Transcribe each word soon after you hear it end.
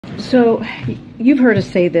So you've heard us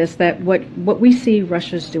say this, that what we see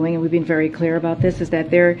Russia's doing, and we've been very clear about this, is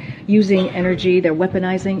that they're using energy, they're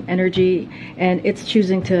weaponizing energy, and it's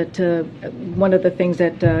choosing to one of the things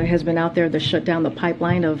that has been out there, to shut down the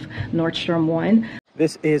pipeline of Nordstrom 1.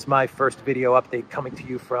 This is my first video update coming to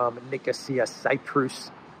you from Nicosia, Cyprus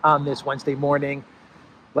on this Wednesday morning.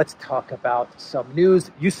 Let's talk about some news.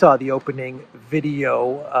 You saw the opening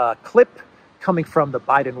video clip coming from the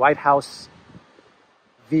Biden White House.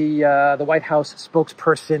 The White House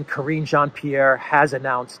spokesperson, Karine Jean-Pierre, has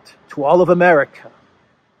announced to all of America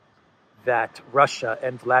that Russia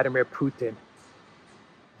and Vladimir Putin,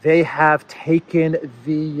 they have taken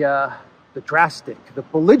the drastic, the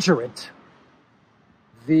belligerent,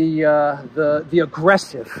 the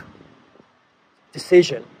aggressive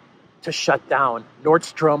decision to shut down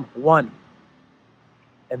Nordstrom 1.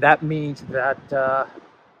 And that means that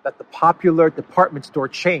that the popular department store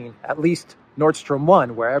chain, at least Nordstrom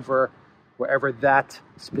 1, wherever that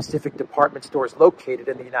specific department store is located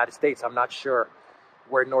in the United States. I'm not sure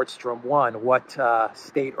where Nordstrom 1, what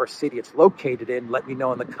state or city it's located in. Let me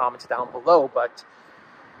know in the comments down below. But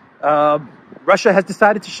Russia has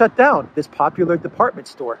decided to shut down this popular department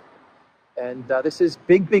store. And this is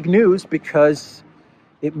big news, because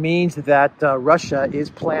it means that Russia is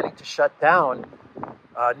planning to shut down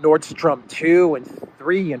Nordstrom 2 and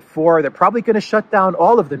 3 and 4. They're probably going to shut down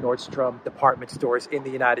all of the Nordstrom department stores in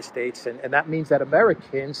the United States. And that means that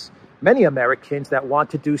Americans, many Americans that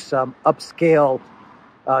want to do some upscale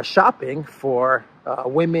shopping for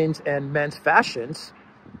women's and men's fashions,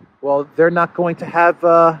 well, they're not going to have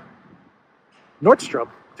Nordstrom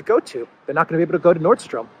to go to. They're not going to be able to go to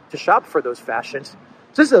Nordstrom to shop for those fashions.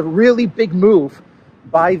 So this is a really big move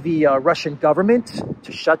by the Russian government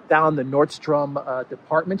to shut down the Nordstrom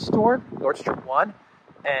department store, Nordstrom 1.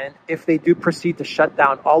 And if they do proceed to shut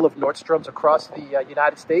down all of Nordstroms across the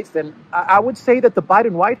United States, then I would say that the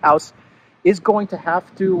Biden White House is going to have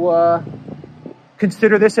to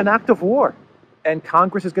consider this an act of war. And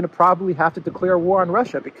Congress is going to probably have to declare war on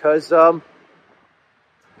Russia, because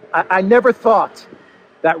I never thought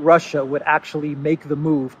that Russia would actually make the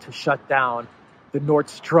move to shut down the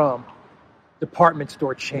Nordstrom department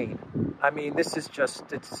store chain. I mean, this is just,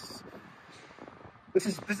 this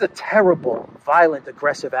is a terrible, violent,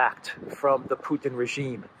 aggressive act from the Putin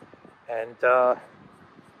regime. And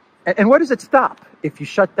where does it stop? If you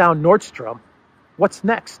shut down Nordstrom, what's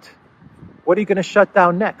next? What are you going to shut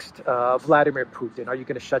down next, Vladimir Putin? Are you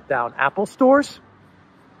going to shut down Apple stores?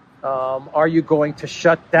 Are you going to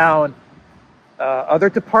shut down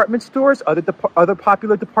other department stores, other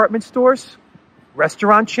popular department stores,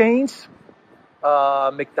 restaurant chains?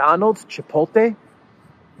 McDonald's, Chipotle,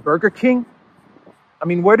 Burger King? I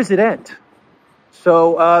mean, where does it end?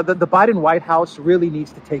 So the Biden White House really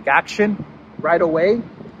needs to take action right away.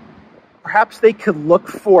 Perhaps they could look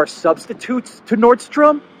for substitutes to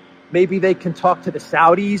Nordstrom. Maybe they can talk to the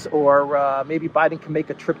Saudis, or maybe Biden can make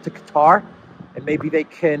a trip to Qatar, and maybe they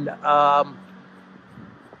can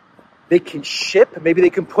ship. Maybe they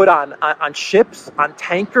can put on ships, on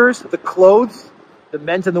tankers, the clothes, the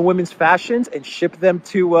men's and the women's fashions, and ship them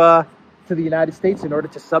to the United States in order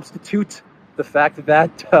to substitute the fact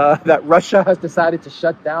that that Russia has decided to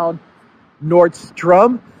shut down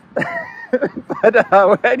Nordstrom.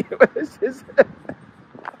 But anyways,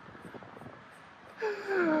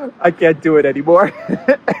 I can't do it anymore.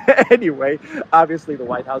 Anyway, obviously the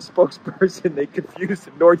White House spokesperson, they confused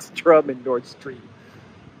Nordstrom and Nord Stream.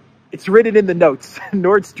 It's written in the notes,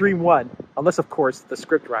 Nord Stream 1, unless of course the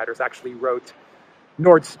script writers actually wrote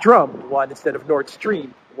Nordstrom 1 instead of Nord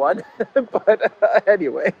Stream 1. But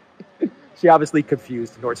anyway, she obviously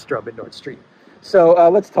confused Nordstrom and Nord Stream. So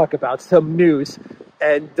let's talk about some news.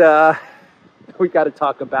 And we got to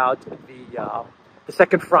talk about the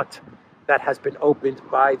second front that has been opened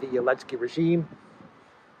by the Zelensky regime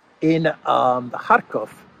in the Kharkov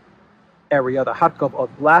area, the Kharkov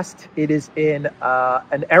Oblast. It is in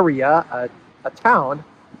an area, a town,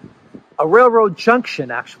 a railroad junction,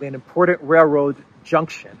 actually, an important railroad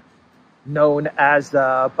junction known as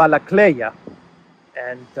Balakleya.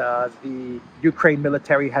 And the Ukraine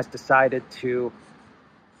military has decided to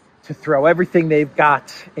throw everything they've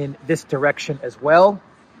got in this direction as well.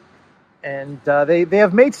 And they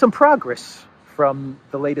have made some progress from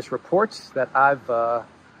the latest reports that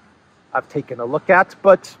I've taken a look at.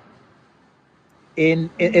 But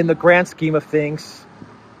in the grand scheme of things,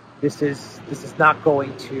 this is not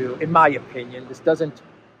going to, in my opinion, this doesn't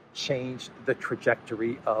change the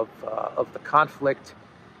trajectory of the conflict.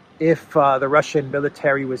 If the Russian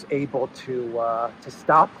military was able to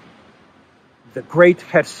stop the great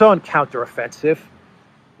Kherson counteroffensive,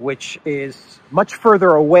 which is much further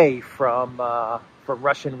away from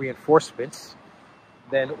Russian reinforcements,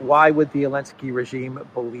 then why would the Zelensky regime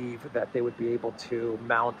believe that they would be able to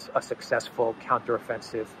mount a successful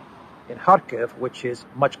counteroffensive in Kharkov, which is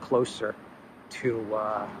much closer to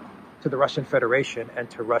the Russian Federation and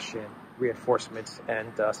to Russian reinforcements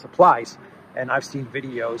and supplies? And I've seen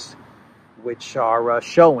videos which are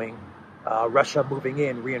showing Russia moving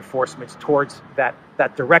in reinforcements towards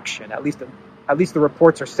that direction. At least the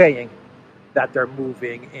reports are saying that they're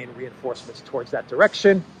moving in reinforcements towards that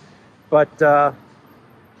direction. But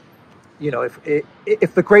you know,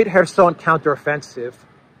 if the Great Kherson counteroffensive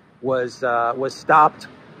was stopped,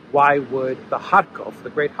 why would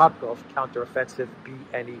the Great Kharkov counteroffensive be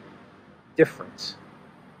any different?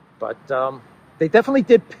 But they definitely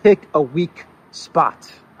did pick a weak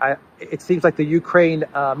spot. It seems like the Ukraine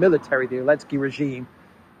military, the Zelensky regime,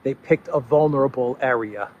 they picked a vulnerable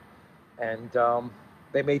area, and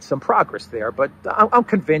they made some progress there. But I'm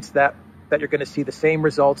convinced that you're going to see the same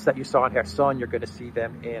results that you saw in Kherson. You're going to see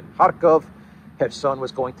them in Kharkov. Kherson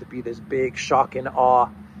was going to be this big shock and awe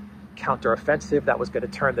counteroffensive that was going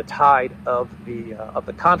to turn the tide of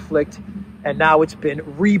the conflict, and now it's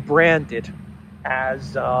been rebranded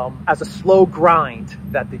as a slow grind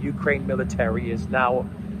that the Ukraine military is now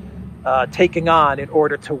taking on in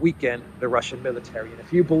order to weaken the Russian military. And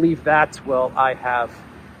if you believe that, well, I have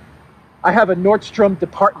a Nordstrom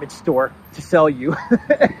department store to sell you.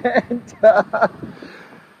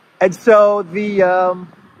 and so the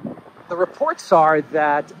reports are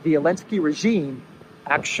that the Zelensky regime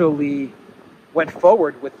actually went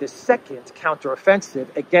forward with this second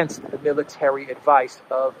counteroffensive against the military advice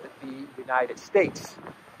of the United States.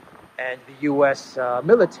 And the U.S.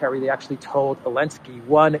 military, they actually told Zelensky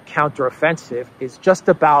one counteroffensive is just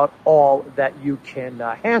about all that you can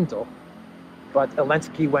handle. But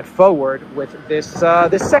Zelensky went forward with this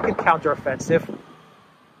second counteroffensive,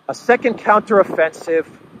 a second counteroffensive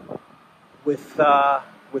with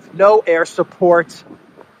no air support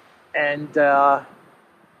and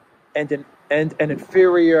an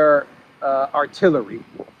inferior artillery,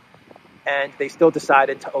 and they still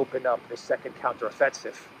decided to open up this second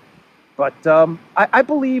counteroffensive. But I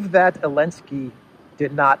believe that Zelensky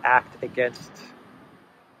did not act against,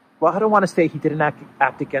 well, I don't want to say he didn't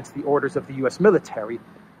act against the orders of the U.S. military.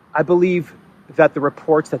 I believe that the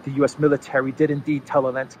reports that the U.S. military did indeed tell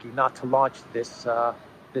Zelensky not to launch this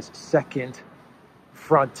second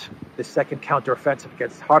front, this second counteroffensive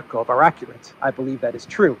against Kharkov are accurate. I believe that is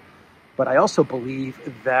true. But I also believe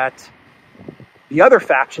that the other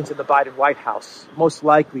factions in the Biden White House, most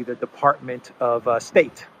likely the Department of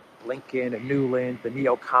State, Blinken and Newland, the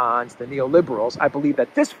neocons, the neoliberals, I believe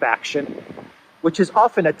that this faction, which is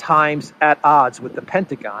often at times at odds with the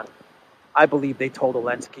Pentagon, I believe they told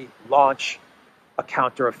Zelensky, launch a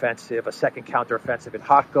counteroffensive, a second counteroffensive in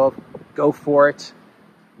Kharkov, go for it.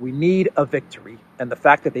 We need a victory. And the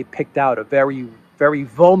fact that they picked out a very, very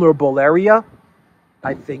vulnerable area,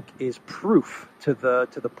 I think, is proof to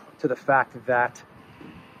the fact that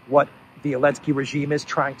what the Zelensky regime is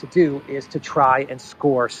trying to do is to try and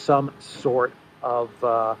score some sort of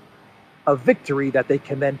a victory that they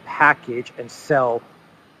can then package and sell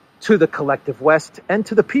to the collective West and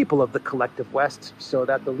to the people of the collective West, so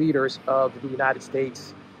that the leaders of the United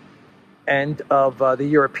States and of the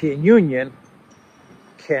European Union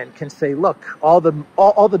can say, look, all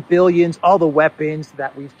the billions, all the weapons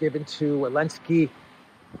that we've given to Zelensky,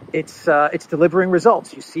 it's delivering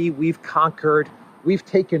results. You see, we've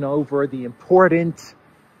taken over the important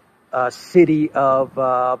city of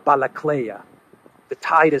Balakleya. The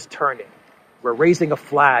tide is turning. We're raising a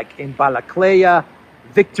flag in Balakleya.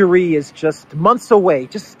 Victory is just months away.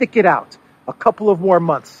 Just stick it out. A couple of more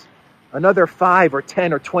months. Another 5 or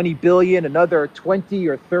 10 or 20 billion. Another 20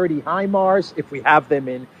 or 30 HIMARS if we have them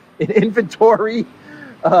in inventory.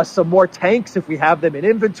 Some more tanks if we have them in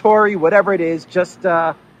inventory. Whatever it is, just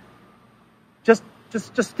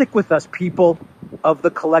stick with us, people of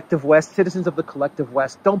the collective West, citizens of the collective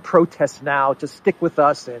West. Don't protest now. Just stick with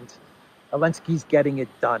us, and Zelensky's getting it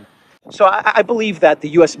done. So I believe that the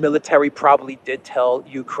U.S. military probably did tell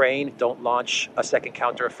Ukraine, don't launch a second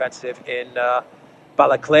counteroffensive in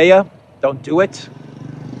Balakleya. Don't do it.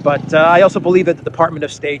 But I also believe that the Department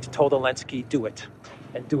of State told Zelensky, do it,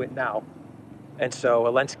 and do it now. And so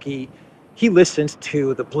Zelensky, he listens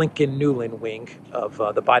to the Blinken-Newland wing of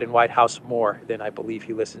the Biden White House more than I believe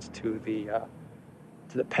he listens to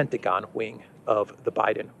the Pentagon wing of the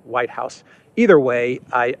Biden White House. Either way,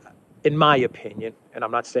 in my opinion, and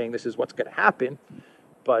I'm not saying this is what's going to happen,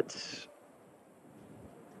 but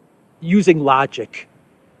using logic,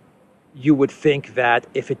 you would think that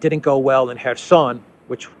if it didn't go well in Kherson,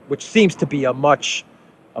 which seems to be a much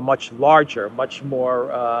larger, much more,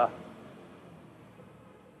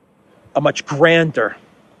 a much grander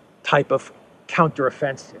type of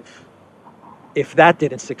counteroffensive. If that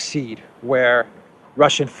didn't succeed, where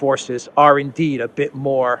Russian forces are indeed a bit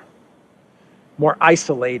more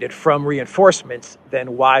isolated from reinforcements,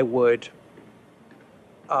 then why would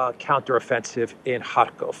a counteroffensive in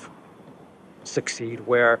Kharkov succeed,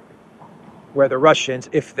 where the Russians,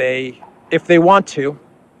 if they want to,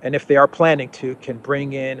 and if they are planning to, can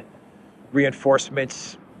bring in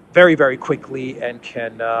reinforcements very, very quickly and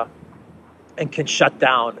can shut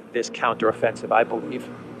down this counteroffensive, I believe,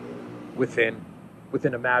 within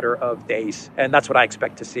a matter of days. And that's what I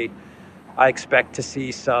expect to see. I expect to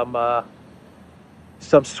see some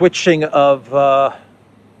switching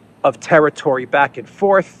of territory back and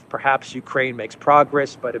forth. Perhaps Ukraine makes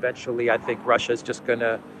progress, but eventually I think Russia's just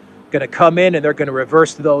gonna come in and they're gonna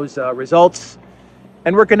reverse those results,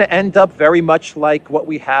 and we're gonna end up very much like what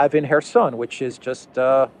we have in Kherson, which is just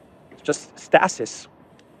stasis.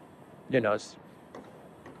 You know,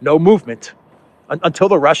 no movement until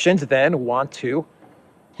the Russians then want to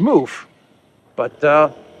move. But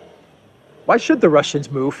why should the Russians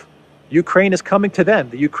move? Ukraine is coming to them.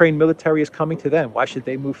 The Ukraine military is coming to them. Why should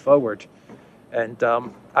they move forward? And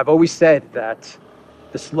I've always said that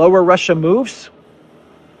the slower Russia moves,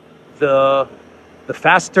 the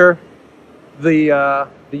faster the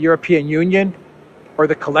European Union or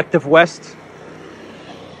the collective West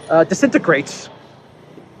disintegrates.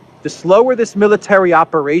 The slower this military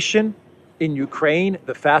operation in Ukraine,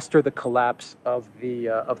 the faster the collapse of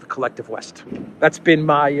the collective West. That's been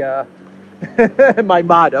my my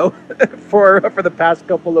motto for the past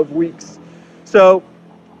couple of weeks. So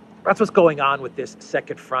that's what's going on with this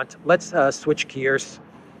second front. Let's switch gears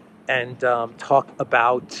and talk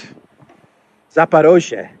about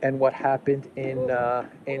Zaporozhye and what happened in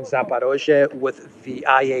Zaporozhye with the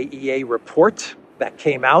IAEA report that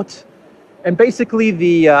came out. And basically,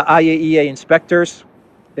 the IAEA inspectors,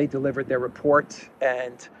 they delivered their report,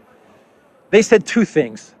 and they said two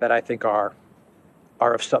things that I think are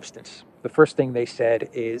of substance. The first thing they said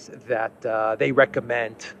is that they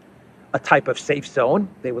recommend a type of safe zone.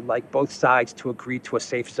 They would like both sides to agree to a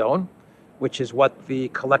safe zone, which is what the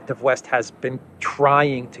collective West has been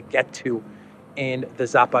trying to get to in the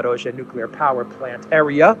Zaporozhye nuclear power plant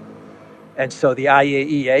area. And so the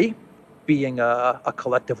IAEA, being a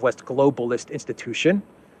collective West globalist institution,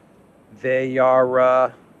 they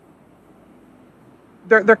are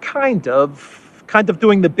they're kind of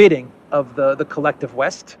doing the bidding of the collective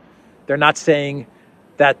West. They're not saying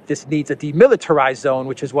that this needs a demilitarized zone,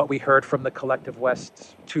 which is what we heard from the collective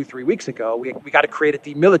West 2-3 weeks ago. We got to create a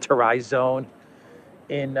demilitarized zone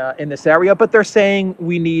in this area, but they're saying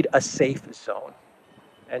we need a safe zone.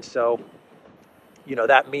 And so, you know,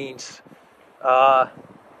 that means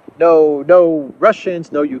no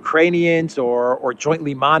Russians, no Ukrainians, or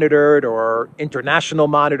jointly monitored or international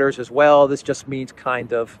monitors as well. This just means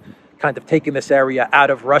kind of taking this area out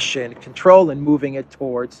of Russian control and moving it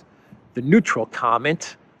towards the neutral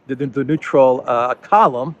comment, the neutral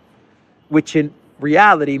column, which in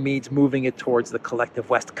reality means moving it towards the collective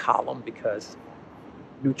West column, because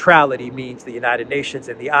neutrality means the United Nations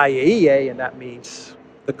and the IAEA, and that means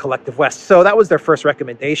the collective West. So that was their first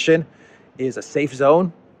recommendation, is a safe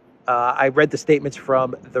zone. I read the statements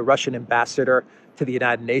from the Russian ambassador to the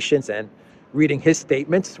United Nations, and reading his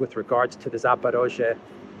statements with regards to the Zaporozhye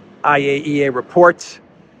IAEA report,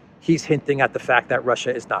 he's hinting at the fact that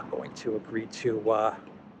Russia is not going to agree to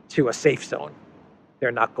a safe zone.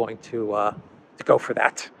 They're not going to go for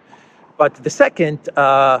that. But the second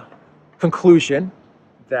conclusion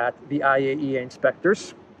that the IAEA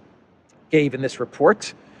inspectors gave in this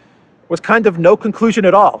report was kind of no conclusion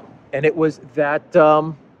at all. And it was that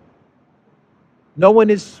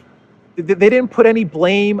they didn't put any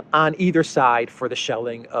blame on either side for the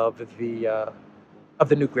shelling of the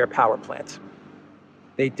nuclear power plant.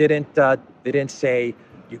 They didn't say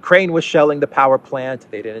Ukraine was shelling the power plant.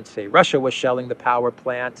 They didn't say Russia was shelling the power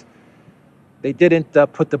plant. They didn't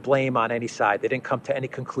put the blame on any side. They didn't come to any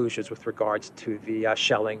conclusions with regards to the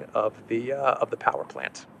shelling of the power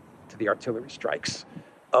plant, to the artillery strikes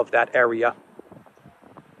of that area.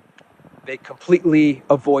 They completely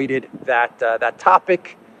avoided that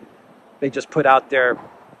topic. They just put out their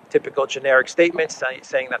typical generic statements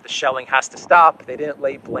saying that the shelling has to stop. They didn't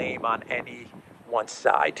lay blame on any one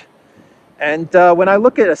side. And when I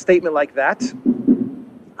look at a statement like that,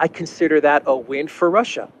 I consider that a win for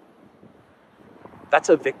Russia. That's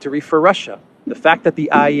a victory for Russia. The fact that the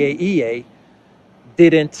IAEA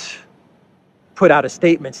didn't put out a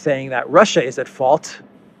statement saying that Russia is at fault,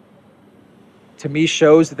 to me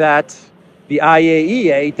shows that the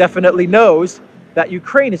IAEA definitely knows that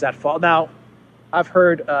Ukraine is at fault. Now, I've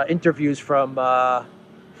heard interviews from a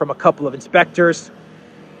couple of inspectors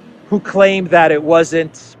who claim that it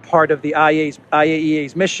wasn't part of the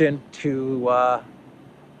IAEA's mission to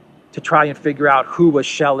try and figure out who was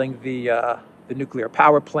shelling the nuclear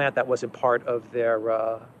power plant. That wasn't part of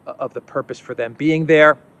the purpose for them being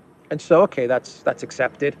there. And so, okay, that's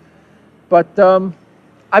accepted. But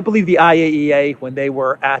I believe the IAEA, when they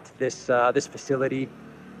were at this facility,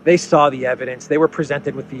 they saw the evidence. They were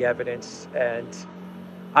presented with the evidence, and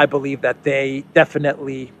I believe that they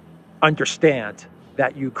definitely understand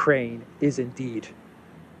that Ukraine is indeed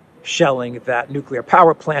shelling that nuclear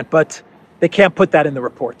power plant, but they can't put that in the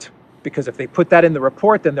report, because if they put that in the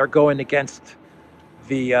report, then they're going against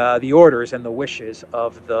the orders and the wishes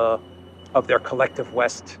of their collective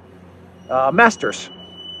West masters,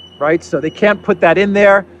 right? So they can't put that in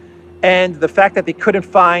there. And the fact that they couldn't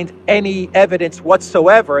find any evidence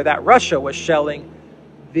whatsoever that Russia was shelling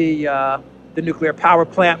the nuclear power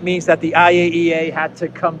plant means that the IAEA had to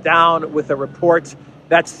come down with a report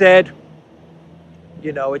that said,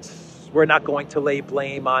 you know, we're not going to lay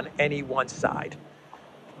blame on any one side.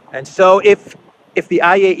 And so if the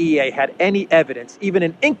IAEA had any evidence, even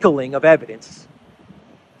an inkling of evidence,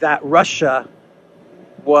 that Russia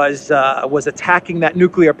was attacking that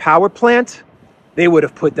nuclear power plant, they would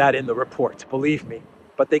have put that in the report, believe me.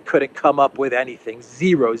 But they couldn't come up with anything.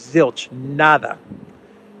 Zero, zilch, nada.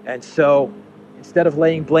 And so instead of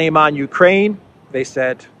laying blame on Ukraine, they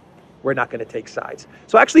said, we're not going to take sides.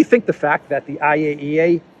 So I actually think the fact that the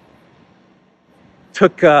IAEA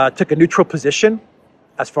took a neutral position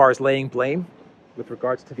as far as laying blame with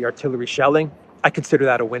regards to the artillery shelling, I consider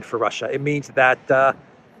that a win for Russia. It means that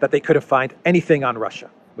they couldn't find anything on Russia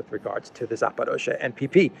with regards to the Zaporozhye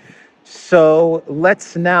NPP. So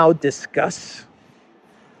let's now discuss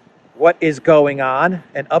what is going on,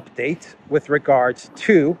 an update with regards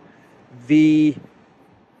to the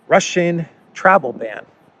Russian travel ban.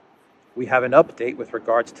 We have an update with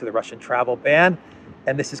regards to the Russian travel ban,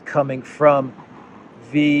 and this is coming from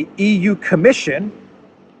the EU Commission,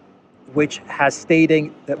 which has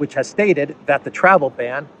stated that the travel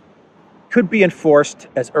ban could be enforced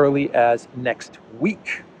as early as next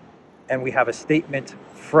week. And we have a statement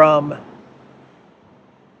from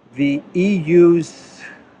the EU's,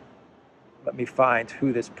 let me find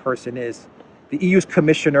who this person is, the EU's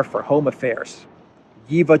Commissioner for Home Affairs,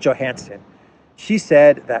 Eva Johansson. She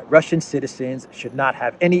said that Russian citizens should not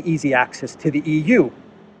have any easy access to the EU.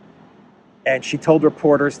 And she told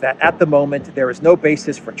reporters that at the moment there is no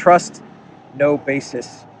basis for trust, no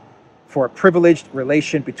basis for a privileged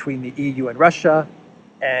relation between the EU and Russia.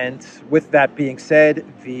 And with that being said,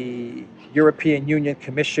 the European Union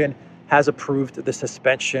Commission has approved the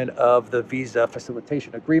suspension of the visa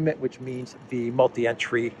facilitation agreement, which means the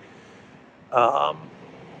multi-entry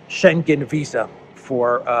Schengen visa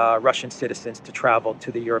for Russian citizens to travel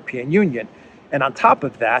to the European Union. And on top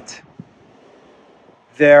of that,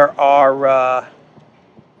 there are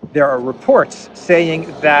reports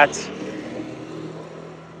saying that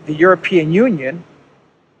the European Union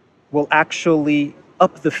will actually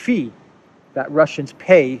up the fee that Russians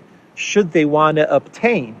pay should they want to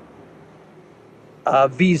obtain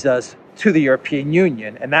visas to the European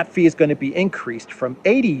Union. And that fee is going to be increased from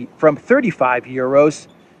 35 euros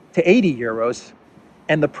to 80 euros.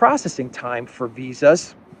 And the processing time for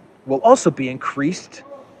visas will also be increased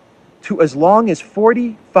to as long as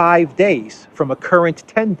 45 days from a current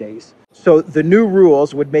 10 days. So the new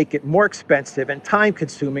rules would make it more expensive and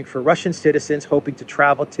time-consuming for Russian citizens hoping to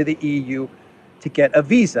travel to the EU to get a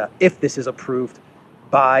visa, if this is approved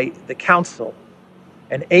by the Council.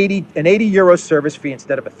 An 80 euro service fee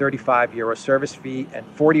instead of a 35 euro service fee, and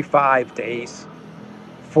 45 days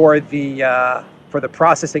for the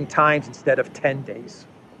processing times instead of 10 days.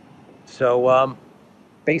 So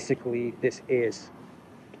basically, this is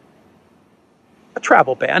a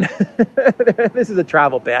travel ban. This is a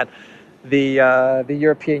travel ban. The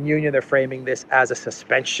European Union, they're framing this as a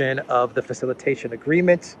suspension of the facilitation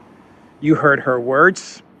agreement. You heard her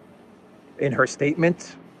words in her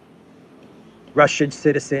statement. Russian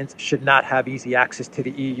citizens should not have easy access to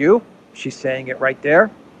the EU. She's saying it right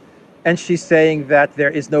there. And she's saying that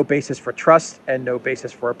there is no basis for trust and no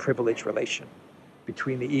basis for a privileged relation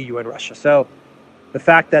between the EU and Russia. So the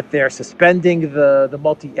fact that they're suspending the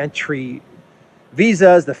multi-entry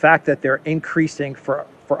visas, the fact that they're increasing for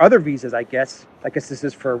other visas, I guess this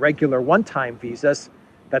is for regular one-time visas,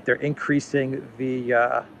 that they're increasing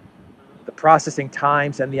the processing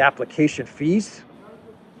times and the application fees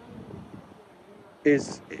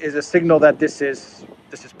is a signal that this is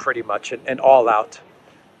This is pretty much an all-out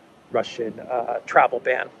Russian travel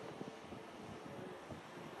ban.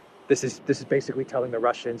 This is basically telling the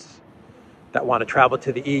Russians that want to travel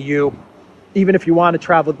to the EU, even if you want to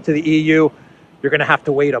travel to the EU, you're going to have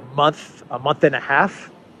to wait a month and a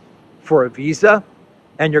half for a visa,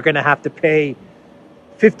 and you're going to have to pay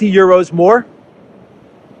 50 euros more,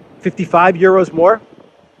 55 euros more.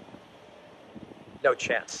 No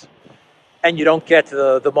chance. And you don't get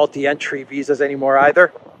the multi-entry visas anymore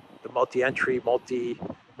either. The multi-entry,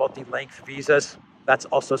 multi-length visas, that's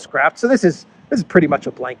also scrapped. So this is pretty much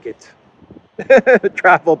a blanket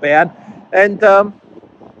travel ban. And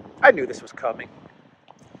I knew this was coming.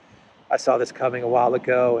 I saw this coming a while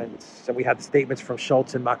ago, and so we had the statements from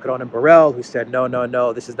Schultz and Macron and Borrell who said,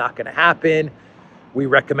 no, this is not going to happen. We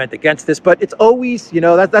recommend against this. But it's always,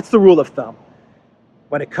 that's the rule of thumb.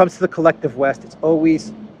 When it comes to the collective West, it's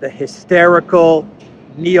always the hysterical,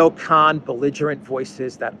 neocon, belligerent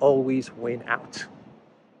voices that always win out.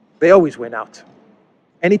 They always win out.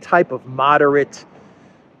 Any type of moderate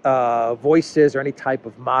voices or any type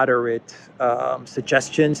of moderate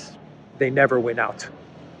suggestions, they never win out.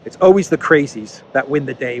 It's always the crazies that win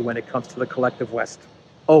the day when it comes to the collective West.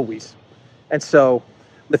 Always. And so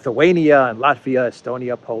Lithuania and Latvia,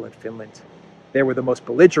 Estonia, Poland, Finland, they were the most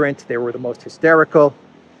belligerent, they were the most hysterical,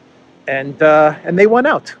 and they won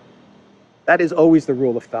out. That is always the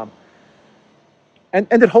rule of thumb. And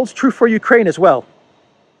it holds true for Ukraine as well.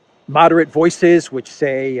 Moderate voices which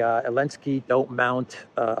say, Zelensky, don't mount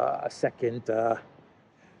a second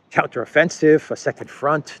counteroffensive, a second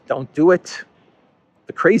front, don't do it.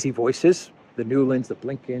 The crazy voices, the Newlands, the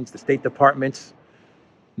Blinkens, the State Departments,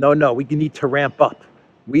 no, we need to ramp up.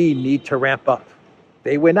 We need to ramp up.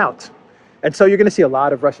 They win out. And so you're going to see a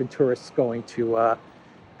lot of Russian tourists going to,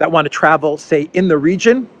 that want to travel, say, in the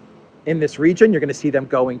region, in this region. You're going to see them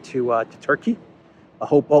going to Turkey, a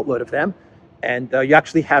whole boatload of them. And you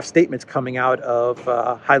actually have statements coming out of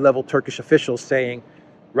high-level Turkish officials saying,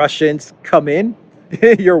 Russians, come in,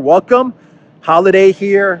 you're welcome, holiday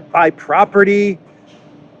here, buy property,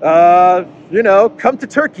 come to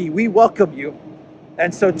Turkey, we welcome you.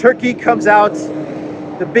 And so Turkey comes out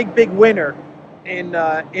the big winner in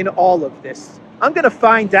all of this. I'm going to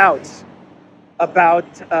find out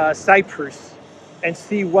about Cyprus and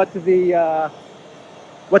see what the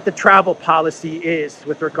travel policy is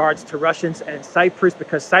with regards to Russians and Cyprus,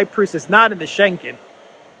 because Cyprus is not in the Schengen.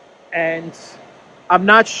 And I'm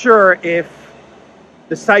not sure if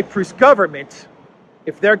the Cyprus government,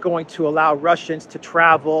 if they're going to allow Russians to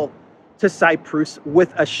travel to Cyprus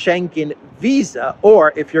with a Schengen visa,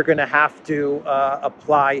 or if you're going to have to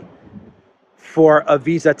apply for a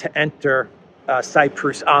visa to enter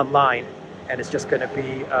Cyprus online. And it's just going to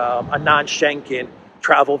be a non-Schengen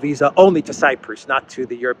travel visa only to Cyprus, not to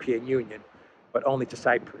the European Union, but only to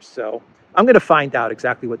Cyprus. So I'm going to find out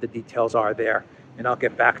exactly what the details are there, and I'll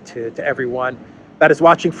get back to everyone that is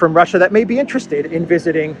watching from Russia that may be interested in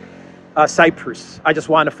visiting Cyprus. I just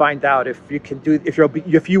want to find out if you can do,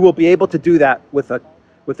 if you will be able to do that with a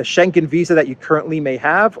Schengen visa that you currently may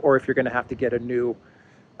have, or if you're going to have to get a new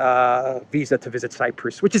visa to visit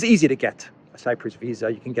Cyprus, which is easy to get. A Cyprus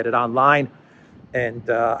visa, you can get it online, and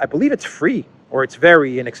I believe it's free, or it's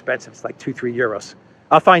very inexpensive. It's like 2-3 euros.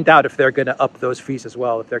 I'll find out if they're going to up those fees as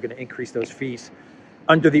well, if they're going to increase those fees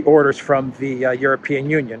under the orders from the European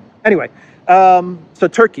Union. Anyway, so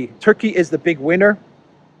Turkey is the big winner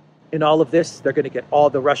in all of this. They're going to get all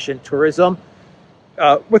the Russian tourism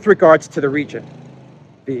with regards to the region.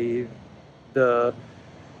 The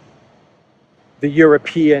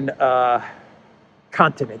European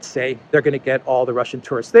continent, say, they're going to get all the Russian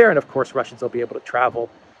tourists there, and of course Russians will be able to travel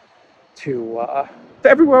to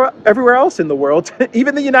everywhere else in the world,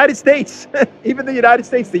 even the United States. Even the United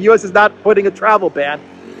States. The U.S. is not putting a travel ban.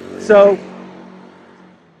 So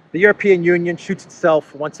the European Union shoots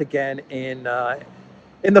itself once again in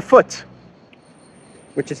the foot,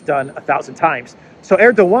 which is done 1,000 times. So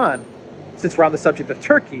Erdogan, since we're on the subject of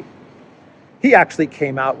Turkey, he actually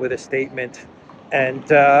came out with a statement, and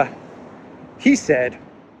he said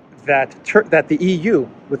that the EU,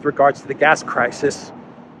 with regards to the gas crisis,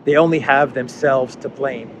 they only have themselves to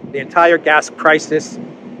blame. The entire gas crisis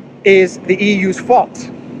is the EU's fault.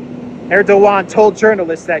 Erdogan told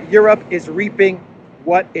journalists that Europe is reaping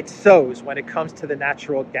what it sows when it comes to the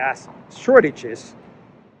natural gas shortages.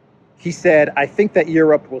 He said, I think that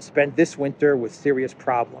Europe will spend this winter with serious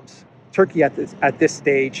problems. Turkey at this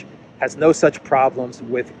stage has no such problems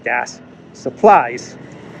with gas supplies.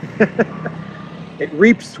 It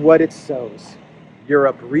reaps what it sows.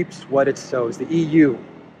 Europe reaps what it sows. The EU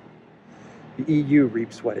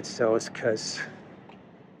reaps what it sows, because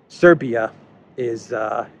Serbia is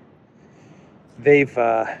they've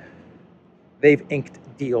inked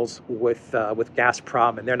deals with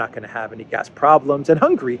Gazprom, and they're not going to have any gas problems. And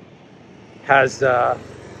Hungary has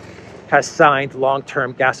signed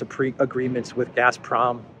long-term gas agreements with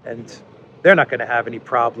Gazprom, and they're not going to have any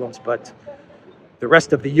problems. But the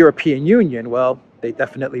rest of the European Union, well, they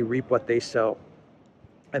definitely reap what they sow.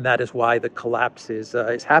 And that is why the collapse is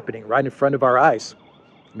happening right in front of our eyes.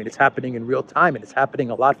 I mean, it's happening in real time, and it's happening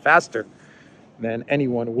a lot faster than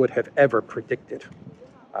anyone would have ever predicted.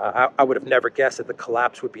 I would have never guessed that the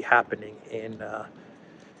collapse would be happening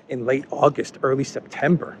in late August, early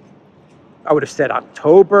September. I would have said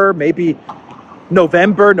October, maybe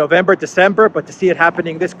November, December, but to see it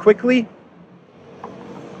happening this quickly,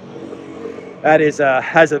 that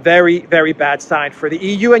has a very, very bad sign for the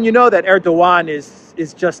EU. And you know that Erdogan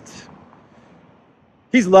is just,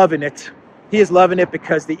 he's loving it. He is loving it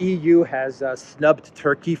because the EU has snubbed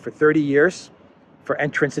Turkey for 30 years for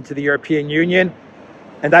entrance into the European Union.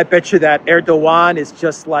 And I bet you that Erdogan is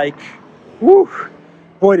just like, whoo,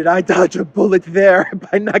 boy, did I dodge a bullet there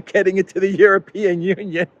by not getting into the European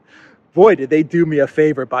Union. Boy, did they do me a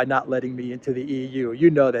favor by not letting me into the EU.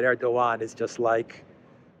 You know that Erdogan is just like,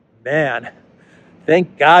 man,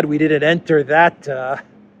 thank God we didn't enter that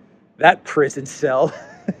prison cell.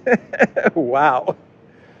 Wow.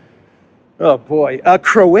 Oh, boy.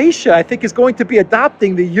 Croatia, I think, is going to be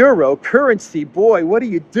adopting the euro currency. Boy, what are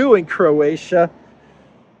you doing, Croatia?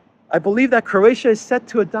 I believe that Croatia is set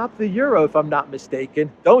to adopt the euro, if I'm not mistaken.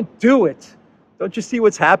 Don't do it. Don't you see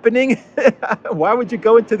what's happening? Why would you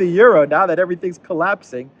go into the euro now that everything's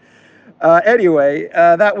collapsing? Anyway,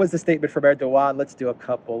 that was the statement from Erdogan. Let's do a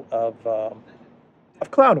couple of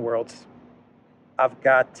clown worlds. I've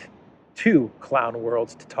got two clown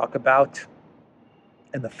worlds to talk about.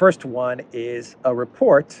 And the first one is a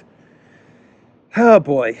report, oh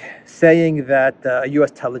boy, saying that a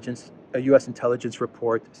U.S. intelligence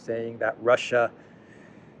report saying that Russia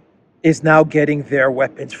is now getting their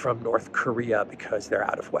weapons from North Korea because they're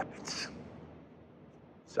out of weapons.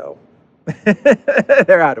 So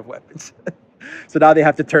they're out of weapons. So now they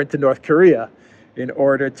have to turn to North Korea in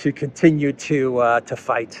order to continue to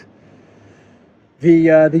fight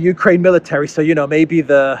the Ukraine military. So, you know, maybe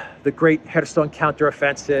the great Kherson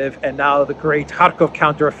counteroffensive and now the great Kharkov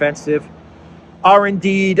counteroffensive are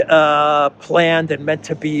indeed planned and meant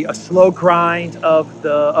to be a slow grind of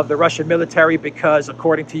the Russian military, because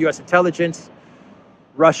according to U.S. intelligence,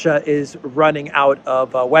 Russia is running out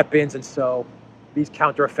of weapons, and so these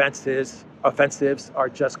offensives are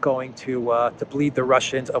just going to bleed the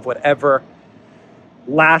Russians of whatever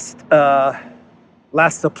last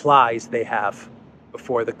supplies they have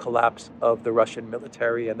before the collapse of the Russian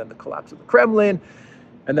military and then the collapse of the Kremlin,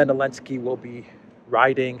 and then Zelensky will be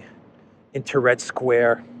riding into Red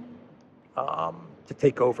Square to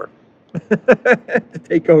take over, to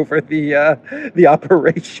take over the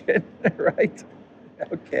operation, right?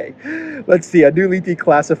 Okay, let's see. A newly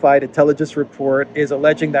declassified intelligence report is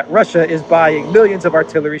alleging that Russia is buying millions of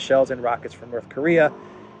artillery shells and rockets from North Korea,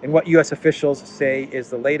 in what U.S. officials say is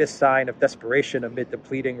the latest sign of desperation amid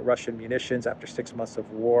depleting Russian munitions after 6 months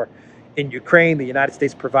of war in Ukraine. The United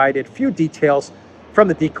States provided few details from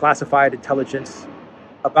the declassified intelligence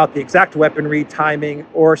about the exact weaponry, timing,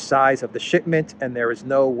 or size of the shipment, and there is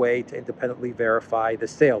no way to independently verify the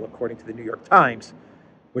sale, according to the New York Times,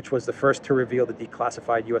 which was the first to reveal the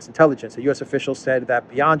declassified U.S. intelligence. A U.S. official said that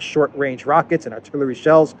beyond short-range rockets and artillery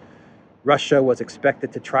shells, Russia was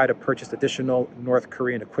expected to try to purchase additional North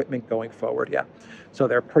Korean equipment going forward. Yeah, so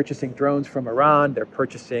they're purchasing drones from Iran. They're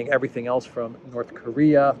purchasing everything else from North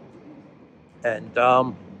Korea, and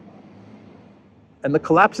the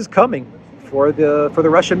collapse is coming for the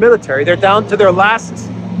Russian military. They're down to their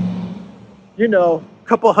last, you know,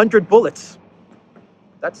 couple hundred bullets.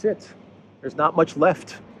 That's it. There's not much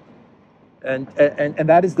left, and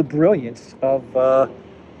that is the brilliance of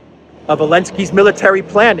Zelensky's military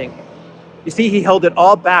planning. You see, he held it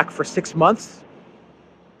all back for 6 months.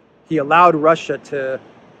 He allowed Russia to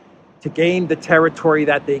gain the territory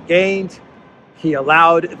that they gained. He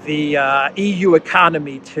allowed the EU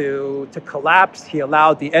economy to collapse. He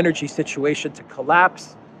allowed the energy situation to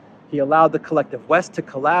collapse. He allowed the collective West to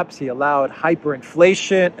collapse. He allowed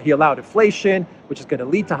hyperinflation. He allowed inflation, which is going to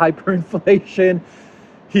lead to hyperinflation.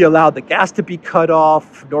 He allowed the gas to be cut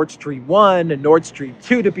off, Nord Stream 1 and Nord Stream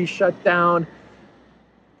 2 to be shut down.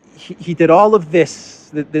 He did all of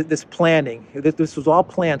this planning. This was all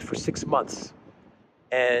planned for 6 months.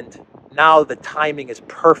 And now the timing is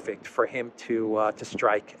perfect for him to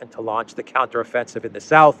strike and to launch the counteroffensive in the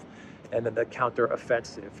south, and then the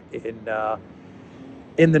counteroffensive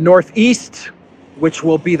in the northeast. which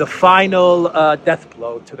will be the final death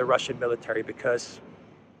blow to the Russian military, because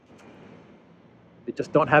they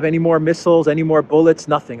just don't have any more missiles, any more bullets,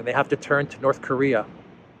 nothing. And they have to turn to North Korea.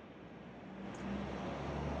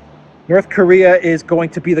 North Korea is going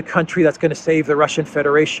to be the country that's going to save the Russian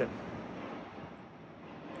Federation.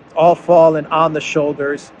 It's all fallen on the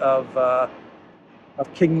shoulders of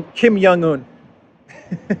Kim Jong-un.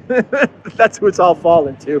 That's who it's all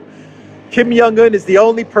fallen to. Kim Jong-un is the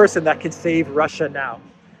only person that can save Russia now.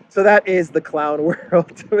 So that is the clown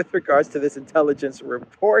world with regards to this intelligence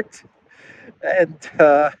report. And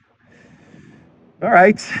all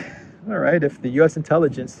right, if the U.S.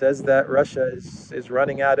 intelligence says that Russia is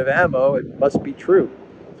running out of ammo, it must be true.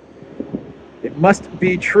 It must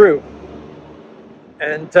be true.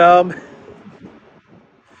 And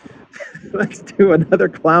let's do another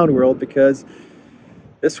clown world, because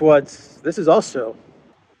this is also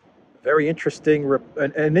very interesting,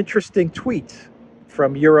 an interesting tweet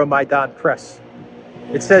from Euromaidan Press.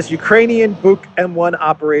 It says, Ukrainian Buk M1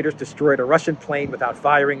 operators destroyed a Russian plane without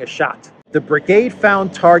firing a shot. The brigade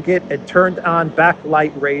found target and turned on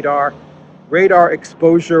backlight radar. Radar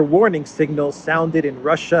exposure warning signals sounded in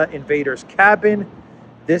Russia invader's cabin.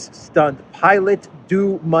 This stunned pilot.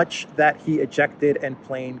 Do much that he ejected and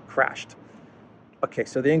plane crashed. Okay,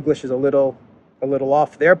 so the English is a little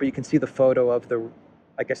off there, but you can see the photo of the,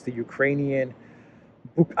 I guess, the Ukrainian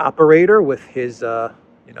Buk operator with his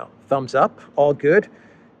thumbs up, all good.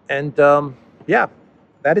 And yeah,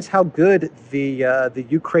 that is how good the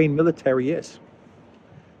Ukraine military is.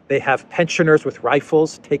 They have pensioners with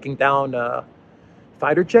rifles taking down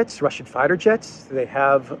fighter jets, Russian fighter jets. They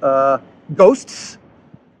have ghosts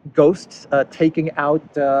taking out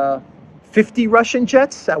 50 Russian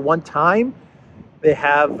jets at one time. They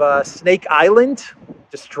have Snake Island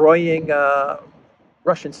destroying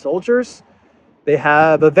Russian soldiers. They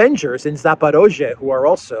have Avengers in Zaporozhye who are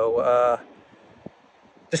also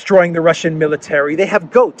destroying the Russian military. They have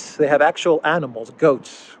goats. They have actual animals,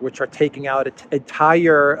 goats, which are taking out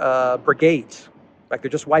entire brigades. Like, they're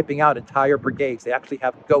just wiping out entire brigades. They actually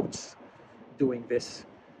have goats doing this.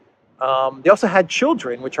 They also had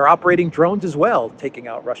children, which are operating drones as well, taking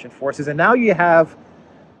out Russian forces. And now you have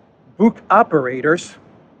Buk operators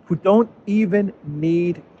who don't even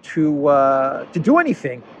need to do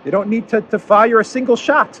anything. They don't need to fire a single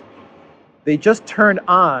shot. They just turn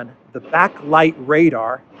on the backlight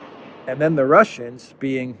radar, and then the Russians,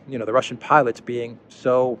 being, the Russian pilots being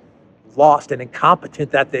so lost and incompetent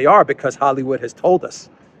that they are, because Hollywood has told us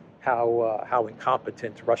how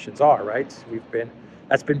incompetent Russians are, right?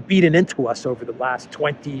 That's been beaten into us over the last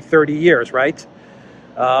 20, 30 years, right?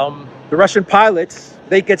 The Russian pilots,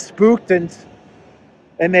 they get spooked and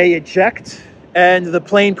they eject, and the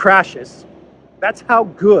plane crashes. That's how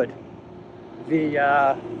good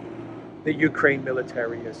the Ukraine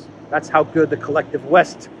military is. That's how good the collective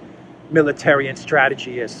West military and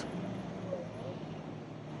strategy is.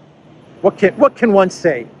 What can one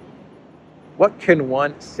say? What can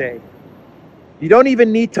one say? You don't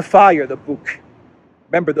even need to fire the Buk.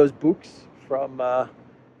 Remember those Buks from the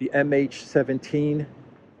MH17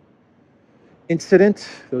 incident?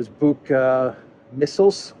 Those Buk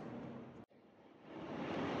missiles?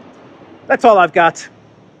 That's all I've got.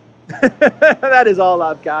 That is all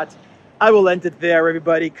I've got. I will end it there,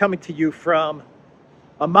 everybody. Coming to you from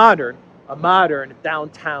a modern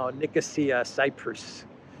downtown Nicosia, Cyprus.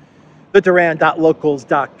 The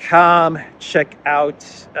Duran.locals.com. Check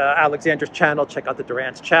out Alexander's channel. Check out the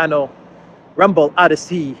Duran's channel. Rumble,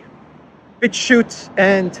 ODYSEE, BitChute,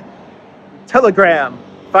 and Telegram.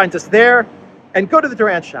 Find us there. And go to the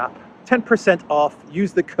Duran shop. 10% off.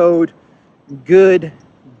 Use the code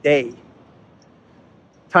GOODDAY.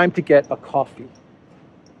 Time to get a coffee.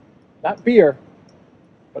 Not beer,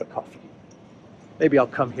 but a coffee. Maybe I'll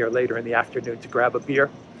come here later in the afternoon to grab a beer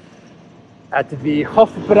at the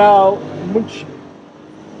Hofbrau Munch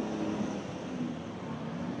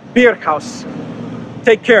Beer House.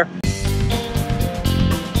 Take care.